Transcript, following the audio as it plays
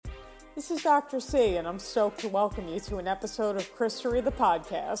This is Dr. C, and I'm stoked to welcome you to an episode of Christory, the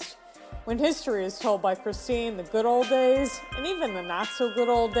podcast. When history is told by Christine, the good old days, and even the not-so-good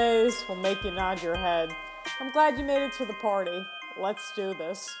old days, will make you nod your head. I'm glad you made it to the party. Let's do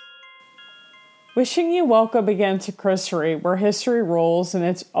this. Wishing you welcome again to Christory, where history rules and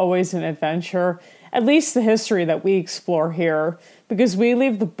it's always an adventure. At least the history that we explore here, because we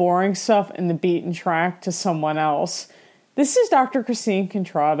leave the boring stuff in the beaten track to someone else. This is Dr. Christine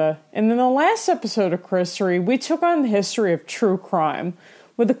Contrada, and in the last episode of Christory, we took on the history of true crime,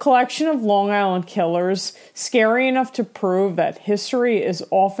 with a collection of Long Island killers, scary enough to prove that history is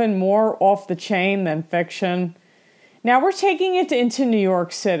often more off the chain than fiction. Now we're taking it into New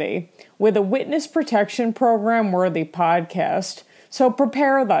York City, with a witness protection program-worthy podcast, so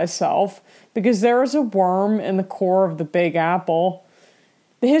prepare thyself, because there is a worm in the core of the Big Apple.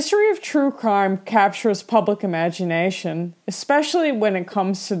 The history of true crime captures public imagination, especially when it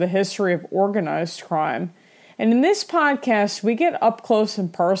comes to the history of organized crime. And in this podcast, we get up close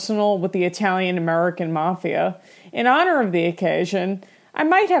and personal with the Italian-American Mafia. In honor of the occasion, I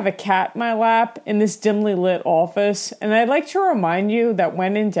might have a cat in my lap in this dimly lit office, and I'd like to remind you that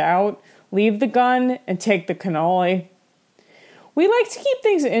when in doubt, leave the gun and take the cannoli. We like to keep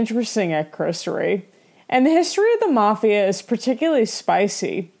things interesting at Christory. And the history of the Mafia is particularly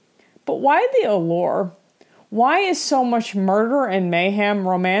spicy. But why the allure? Why is so much murder and mayhem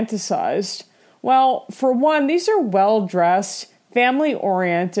romanticized? Well, for one, these are well-dressed,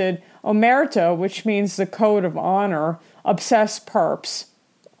 family-oriented, omerta, which means the code of honor, obsessed perps.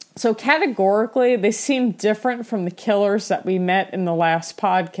 So categorically, they seem different from the killers that we met in the last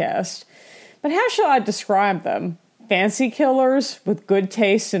podcast. But how shall I describe them? Fancy killers with good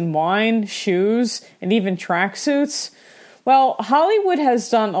taste in wine, shoes, and even tracksuits? Well, Hollywood has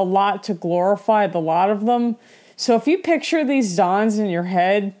done a lot to glorify the lot of them, so if you picture these dons in your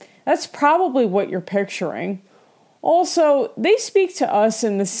head, that's probably what you're picturing. Also, they speak to us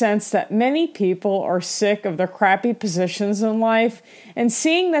in the sense that many people are sick of their crappy positions in life, and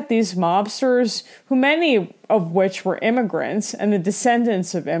seeing that these mobsters, who many of which were immigrants and the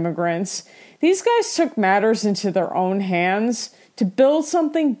descendants of immigrants, these guys took matters into their own hands to build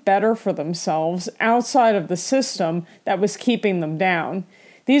something better for themselves outside of the system that was keeping them down.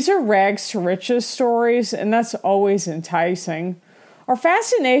 These are rags to riches stories, and that's always enticing. Our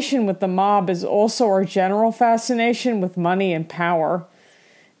fascination with the mob is also our general fascination with money and power.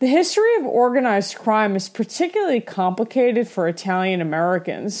 The history of organized crime is particularly complicated for Italian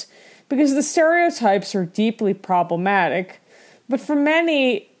Americans because the stereotypes are deeply problematic. But for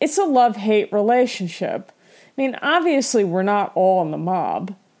many, it's a love-hate relationship. I mean, obviously, we're not all in the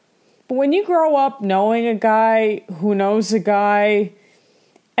mob. But when you grow up knowing a guy who knows a guy,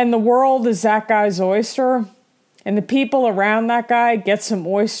 and the world is that guy's oyster, and the people around that guy get some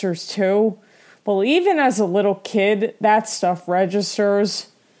oysters too, well, even as a little kid, that stuff registers.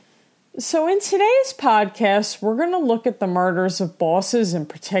 So in today's podcast, we're going to look at the murders of bosses in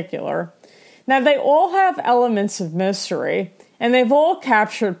particular. Now, they all have elements of mystery, and they've all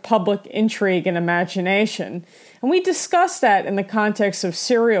captured public intrigue and imagination. And we discussed that in the context of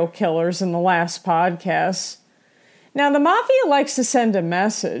serial killers in the last podcast. Now, the Mafia likes to send a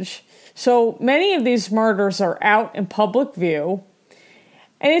message, so many of these murders are out in public view,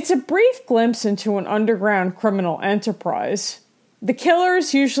 and it's a brief glimpse into an underground criminal enterprise. The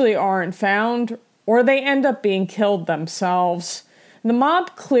killers usually aren't found, or they end up being killed themselves. The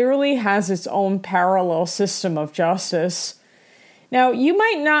mob clearly has its own parallel system of justice. Now, you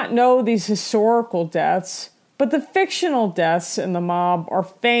might not know these historical deaths, but the fictional deaths in the mob are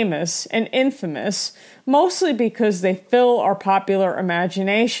famous and infamous, mostly because they fill our popular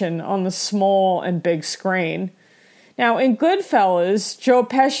imagination on the small and big screen. Now, in Goodfellas, Joe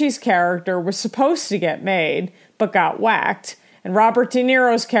Pesci's character was supposed to get made, but got whacked, and Robert De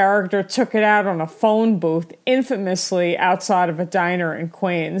Niro's character took it out on a phone booth infamously outside of a diner in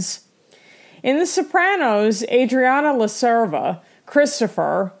Queens. In The Sopranos, Adriana Lacerva,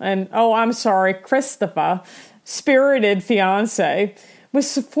 Christopher, Christopher, spirited fiancé,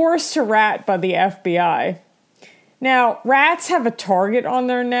 was forced to rat by the FBI. Now, rats have a target on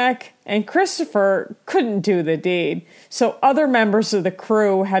their neck, and Christopher couldn't do the deed, so other members of the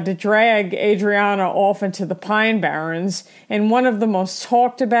crew had to drag Adriana off into the Pine Barrens in one of the most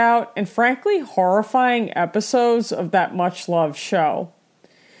talked about and frankly horrifying episodes of that much-loved show.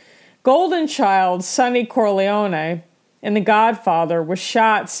 Golden Child Sonny Corleone in The Godfather was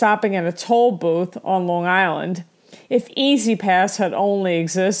shot stopping at a toll booth on Long Island. If Easy Pass had only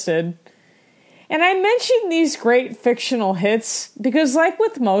existed. And I mentioned these great fictional hits because, like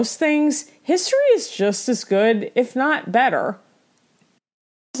with most things, history is just as good, if not better.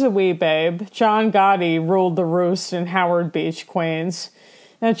 As a wee babe, John Gotti ruled the roost in Howard Beach, Queens.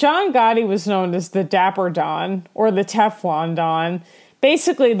 Now, John Gotti was known as the Dapper Don, or the Teflon Don.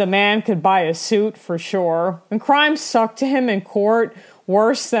 Basically, the man could buy a suit for sure, and crime stuck to him in court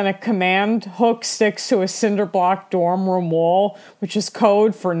worse than a command hook sticks to a cinder block dorm room wall, which is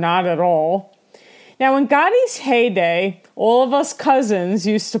code for not at all. Now, in Gotti's heyday, all of us cousins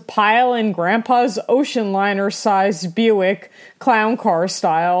used to pile in Grandpa's ocean liner-sized Buick, clown car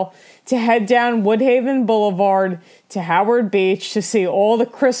style, to head down Woodhaven Boulevard to Howard Beach to see all the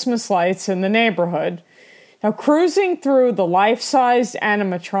Christmas lights in the neighborhood. Now, cruising through the life-sized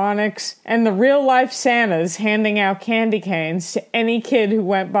animatronics and the real-life Santas handing out candy canes to any kid who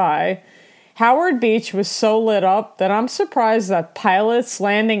went by, Howard Beach was so lit up that I'm surprised that pilots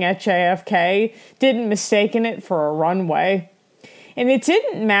landing at JFK didn't mistaken it for a runway. And it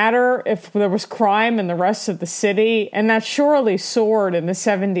didn't matter if there was crime in the rest of the city, and that surely soared in the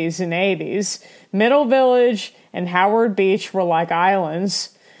 70s and 80s. Middle Village and Howard Beach were like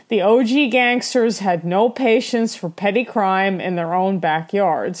islands. The OG gangsters had no patience for petty crime in their own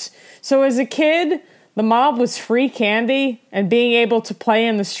backyards. So as a kid, the mob was free candy and being able to play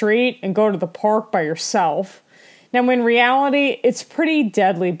in the street and go to the park by yourself. Now, in reality, it's pretty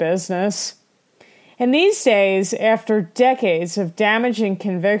deadly business. And these days, after decades of damaging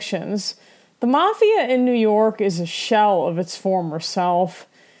convictions, the Mafia in New York is a shell of its former self.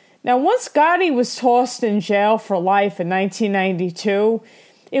 Now, once Gotti was tossed in jail for life in 1992,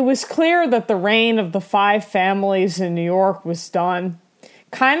 it was clear that the reign of the 5 families in New York was done.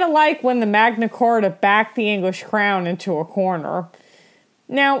 Kind of like when the Magna Carta backed the English crown into a corner.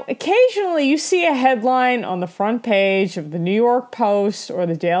 Now, occasionally you see a headline on the front page of the New York Post or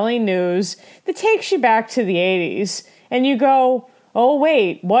the Daily News that takes you back to the 80s, and you go, oh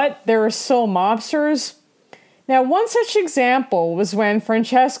wait, what? There are still mobsters? Now, one such example was when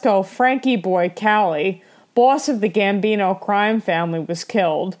Francesco Frankie Boy Cali, boss of the Gambino crime family, was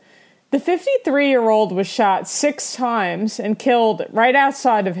killed. The 53-year-old was shot 6 times and killed right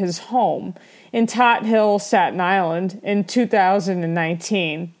outside of his home in Tot Hill, Staten Island in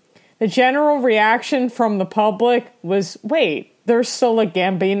 2019. The general reaction from the public was, wait, there's still a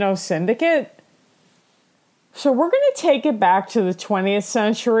Gambino syndicate? So we're going to take it back to the 20th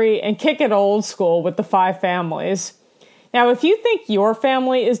century and kick it old school with the 5 families. Now, if you think your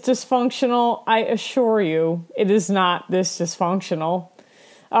family is dysfunctional, I assure you it is not this dysfunctional.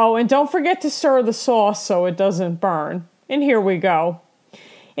 Oh, and don't forget to stir the sauce so it doesn't burn. And here we go.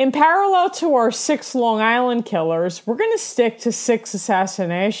 In parallel to our 6 Long Island killers, we're going to stick to 6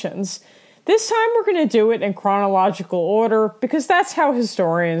 assassinations. This time we're going to do it in chronological order because that's how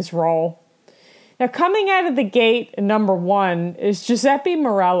historians roll. Now, coming out of the gate, number 1 is Giuseppe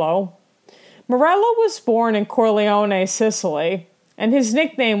Morello. Morello was born in Corleone, Sicily, and his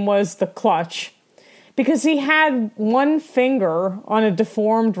nickname was the Clutch, because he had one finger on a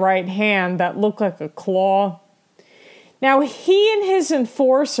deformed right hand that looked like a claw. Now, he and his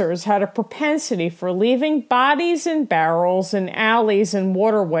enforcers had a propensity for leaving bodies in barrels in alleys and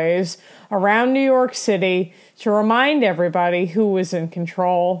waterways around New York City to remind everybody who was in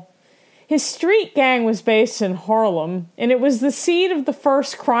control. His street gang was based in Harlem, and it was the seed of the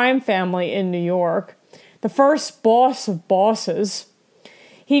first crime family in New York, the first boss of bosses.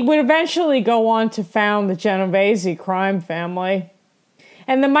 He would eventually go on to found the Genovese crime family.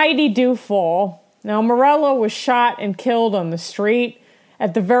 And the mighty do fall. Now, Morello was shot and killed on the street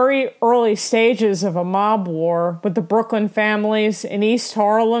at the very early stages of a mob war with the Brooklyn families in East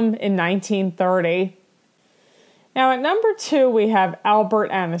Harlem in 1930. Now, at number 2, we have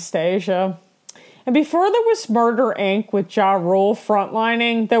Albert Anastasia. And before there was Murder, Inc. with Ja Rule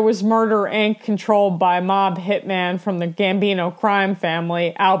frontlining, there was Murder, Inc. controlled by mob hitman from the Gambino crime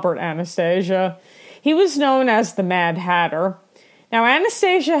family, Albert Anastasia. He was known as the Mad Hatter. Now,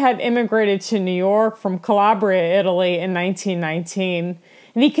 Anastasia had immigrated to New York from Calabria, Italy in 1919,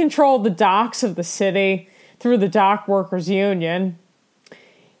 and he controlled the docks of the city through the Dock Workers Union.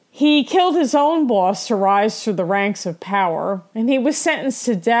 He killed his own boss to rise through the ranks of power, and he was sentenced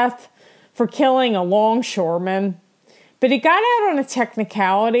to death for killing a longshoreman, but he got out on a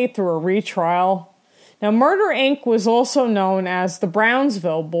technicality through a retrial. Now, Murder, Inc. was also known as the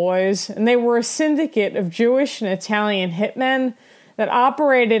Brownsville Boys, and they were a syndicate of Jewish and Italian hitmen that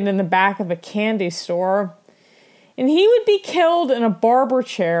operated in the back of a candy store. And he would be killed in a barber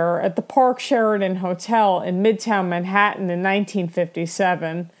chair at the Park Sheraton Hotel in Midtown Manhattan in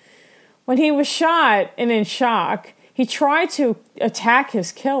 1957. When he was shot and in shock, he tried to attack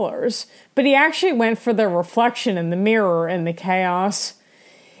his killers, but he actually went for their reflection in the mirror in the chaos.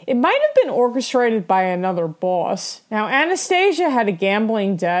 It might have been orchestrated by another boss. Now, Anastasia had a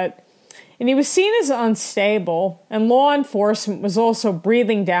gambling debt, and he was seen as unstable, and law enforcement was also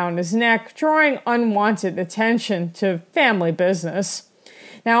breathing down his neck, drawing unwanted attention to family business.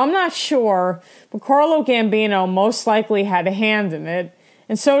 Now, I'm not sure, but Carlo Gambino most likely had a hand in it,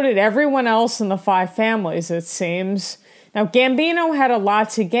 and so did everyone else in the 5 families, it seems. Now, Gambino had a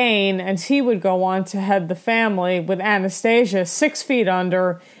lot to gain, as he would go on to head the family with Anastasia 6 feet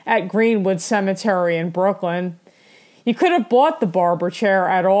under at Greenwood Cemetery in Brooklyn. You could have bought the barber chair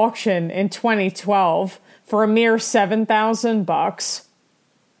at auction in 2012 for a mere $7,000.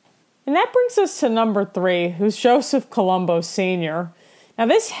 And that brings us to number 3, who's Joseph Colombo Sr. Now,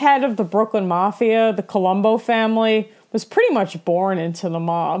 this head of the Brooklyn Mafia, the Colombo family, was pretty much born into the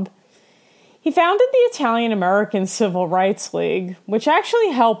mob. He founded the Italian-American Civil Rights League, which actually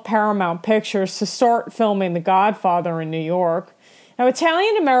helped Paramount Pictures to start filming The Godfather in New York. Now,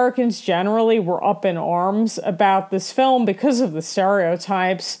 Italian-Americans generally were up in arms about this film because of the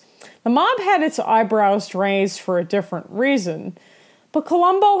stereotypes. The mob had its eyebrows raised for a different reason, but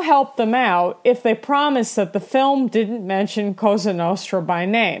Colombo helped them out if they promised that the film didn't mention Cosa Nostra by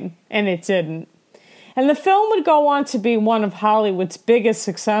name, and it didn't. And the film would go on to be one of Hollywood's biggest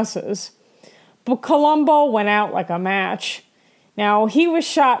successes. But Colombo went out like a match. Now, he was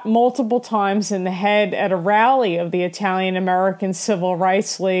shot multiple times in the head at a rally of the Italian-American Civil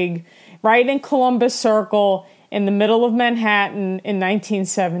Rights League right in Columbus Circle in the middle of Manhattan in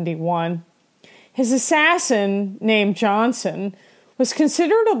 1971. His assassin, named Johnson, was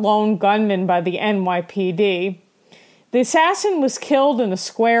considered a lone gunman by the NYPD. The assassin was killed in a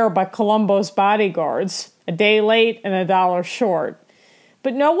square by Colombo's bodyguards, a day late and $1 short.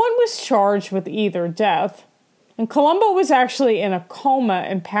 But no one was charged with either death. And Colombo was actually in a coma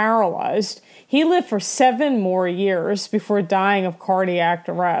and paralyzed. He lived for 7 more years before dying of cardiac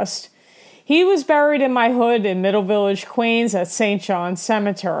arrest. He was buried in my hood in Middle Village, Queens at St. John's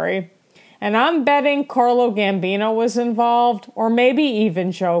Cemetery. And I'm betting Carlo Gambino was involved, or maybe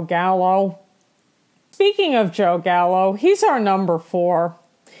even Joe Gallo. Speaking of Joe Gallo, he's our number 4.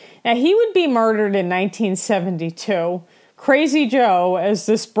 Now, he would be murdered in 1972. Crazy Joe, as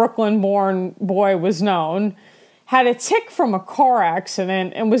this Brooklyn-born boy was known, had a tic from a car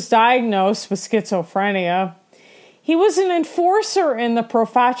accident and was diagnosed with schizophrenia. He was an enforcer in the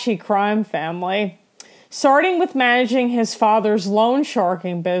Profaci crime family, starting with managing his father's loan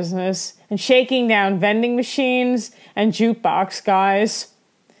sharking business and shaking down vending machines and jukebox guys.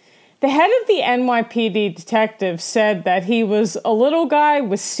 The head of the NYPD detective said that he was a little guy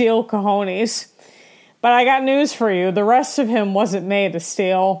with steel cojones. But I got news for you, the rest of him wasn't made of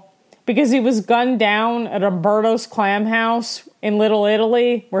steel, because he was gunned down at Umberto's Clam House in Little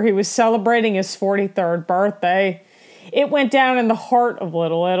Italy, where he was celebrating his 43rd birthday. It went down in the heart of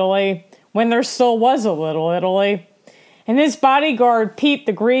Little Italy, when there still was a Little Italy. And his bodyguard, Pete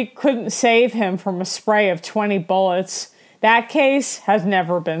the Greek, couldn't save him from a spray of 20 bullets. That case has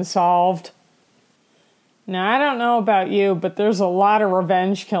never been solved. Now, I don't know about you, but there's a lot of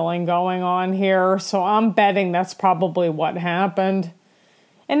revenge killing going on here, so I'm betting that's probably what happened.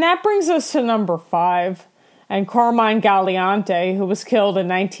 And that brings us to number 5, and Carmine Gagliante, who was killed in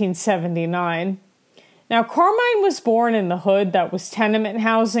 1979. Now, Carmine was born in the hood that was tenement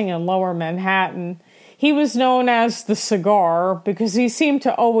housing in Lower Manhattan. He was known as the Cigar because he seemed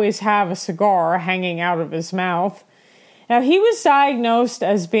to always have a cigar hanging out of his mouth. Now, he was diagnosed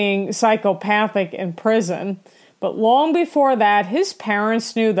as being psychopathic in prison, but long before that, his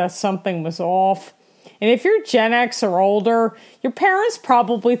parents knew that something was off. And if you're Gen X or older, your parents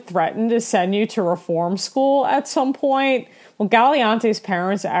probably threatened to send you to reform school at some point. Well, Gagliante's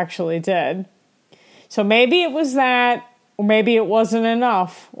parents actually did. So maybe it was that, or maybe it wasn't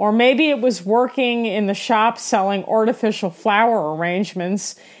enough, or maybe it was working in the shop selling artificial flower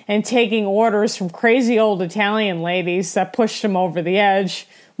arrangements and taking orders from crazy old Italian ladies that pushed him over the edge.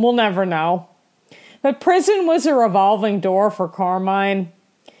 We'll never know. But prison was a revolving door for Carmine.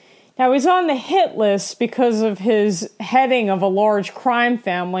 Now, he's on the hit list because of his heading of a large crime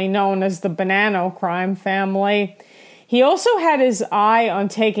family known as the Bonanno crime family. He also had his eye on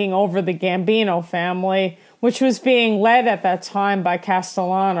taking over the Gambino family, which was being led at that time by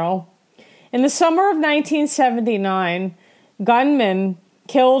Castellano. In the summer of 1979, gunmen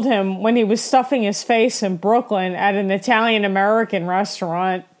killed him when he was stuffing his face in Brooklyn at an Italian-American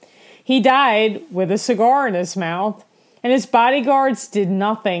restaurant. He died with a cigar in his mouth, and his bodyguards did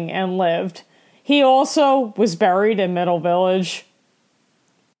nothing and lived. He also was buried in Middle Village.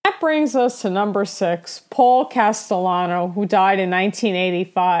 That brings us to number 6, Paul Castellano, who died in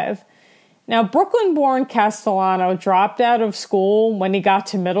 1985. Now, Brooklyn-born Castellano dropped out of school when he got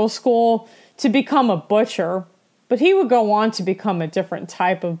to middle school to become a butcher, but he would go on to become a different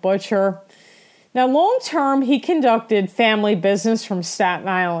type of butcher. Now, long-term, he conducted family business from Staten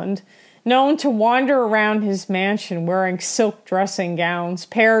Island, known to wander around his mansion wearing silk dressing gowns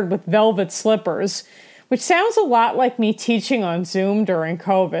paired with velvet slippers, which sounds a lot like me teaching on Zoom during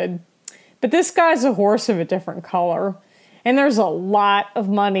COVID. But this guy's a horse of a different color, and there's a lot of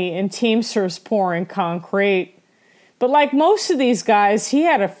money in Teamsters pouring concrete. But like most of these guys, he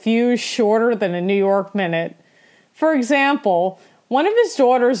had a fuse shorter than a New York minute. For example, one of his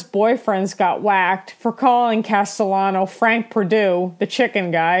daughter's boyfriends got whacked for calling Castellano Frank Perdue, the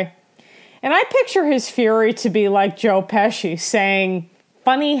chicken guy. And I picture his fury to be like Joe Pesci saying,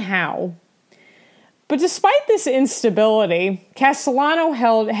 "Funny how?" But despite this instability, Castellano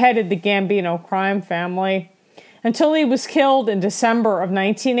headed the Gambino crime family until he was killed in December of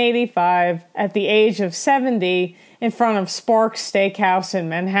 1985 at the age of 70 in front of Sparks Steakhouse in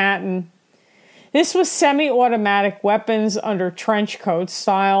Manhattan. This was semi-automatic weapons under trench coat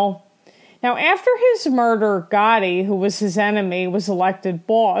style. Now, after his murder, Gotti, who was his enemy, was elected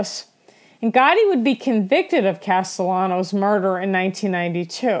boss. And Gotti would be convicted of Castellano's murder in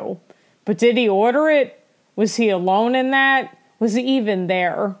 1992. But did he order it? Was he alone in that? Was he even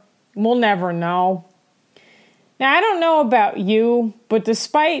there? We'll never know. Now, I don't know about you, but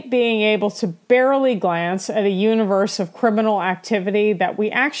despite being able to barely glance at a universe of criminal activity that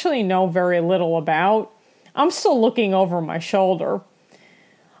we actually know very little about, I'm still looking over my shoulder.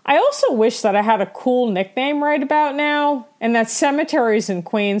 I also wish that I had a cool nickname right about now, and that cemeteries in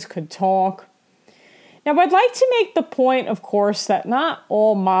Queens could talk. Now, I'd like to make the point, of course, that not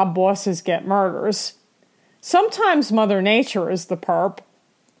all mob bosses get murders. Sometimes Mother Nature is the perp.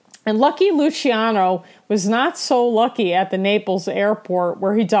 And Lucky Luciano was not so lucky at the Naples airport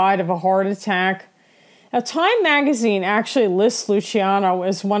where he died of a heart attack. Now, Time magazine actually lists Luciano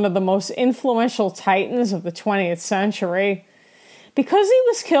as one of the most influential titans of the 20th century. Because he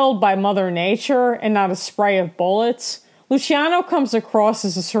was killed by Mother Nature and not a spray of bullets, Luciano comes across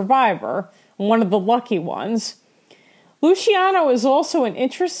as a survivor, one of the lucky ones. Luciano is also an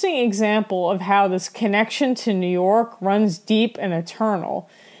interesting example of how this connection to New York runs deep and eternal.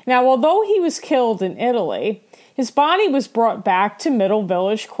 Now, although he was killed in Italy, his body was brought back to Middle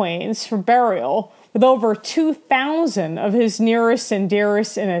Village, Queens for burial with over 2,000 of his nearest and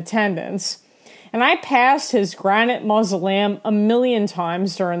dearest in attendance. And I passed his granite mausoleum a million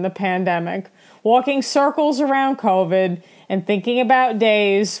times during the pandemic, walking circles around COVID and thinking about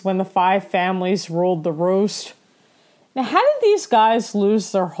days when the five families ruled the roost. Now, how did these guys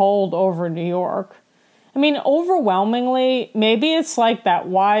lose their hold over New York? I mean, overwhelmingly, maybe it's like that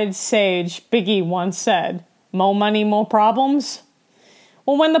wise sage Biggie once said, "Mo money, mo problems."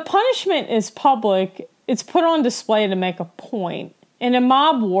 Well, when the punishment is public, it's put on display to make a point. And in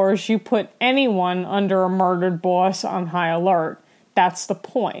mob wars, you put anyone under a murdered boss on high alert. That's the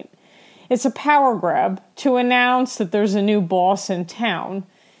point. It's a power grab to announce that there's a new boss in town.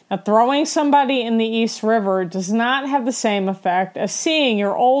 Now, throwing somebody in the East River does not have the same effect as seeing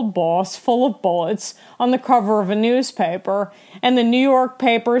your old boss full of bullets on the cover of a newspaper, and the New York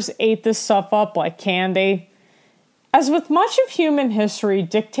papers ate this stuff up like candy. As with much of human history,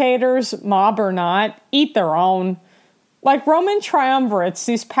 dictators, mob or not, eat their own. Like Roman triumvirates,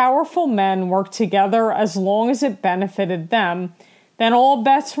 these powerful men worked together as long as it benefited them. Then all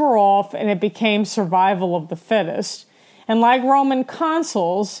bets were off and it became survival of the fittest. And like Roman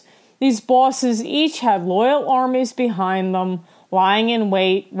consuls, these bosses each had loyal armies behind them, lying in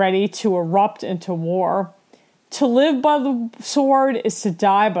wait, ready to erupt into war. To live by the sword is to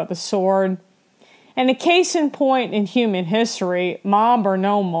die by the sword. And a case in point in human history, mob or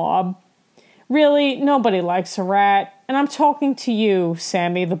no mob, really, nobody likes a rat. And I'm talking to you,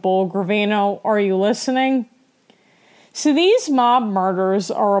 Sammy the Bull Gravino. Are you listening? So these mob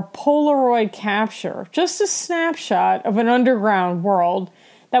murders are a Polaroid capture, just a snapshot of an underground world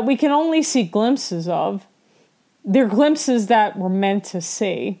that we can only see glimpses of. They're glimpses that we're meant to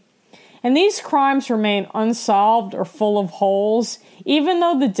see. And these crimes remain unsolved or full of holes, even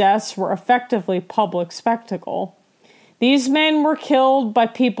though the deaths were effectively public spectacle. These men were killed by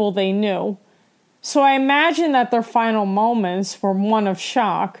people they knew. So I imagine that their final moments were one of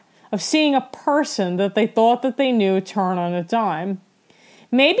shock, of seeing a person that they thought that they knew turn on a dime.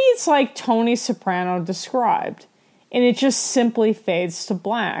 Maybe it's like Tony Soprano described, and it just simply fades to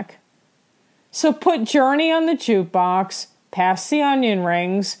black. So put Journey on the jukebox, pass the onion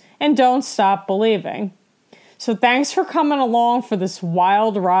rings, and don't stop believing. So thanks for coming along for this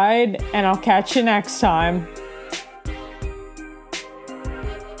wild ride, and I'll catch you next time.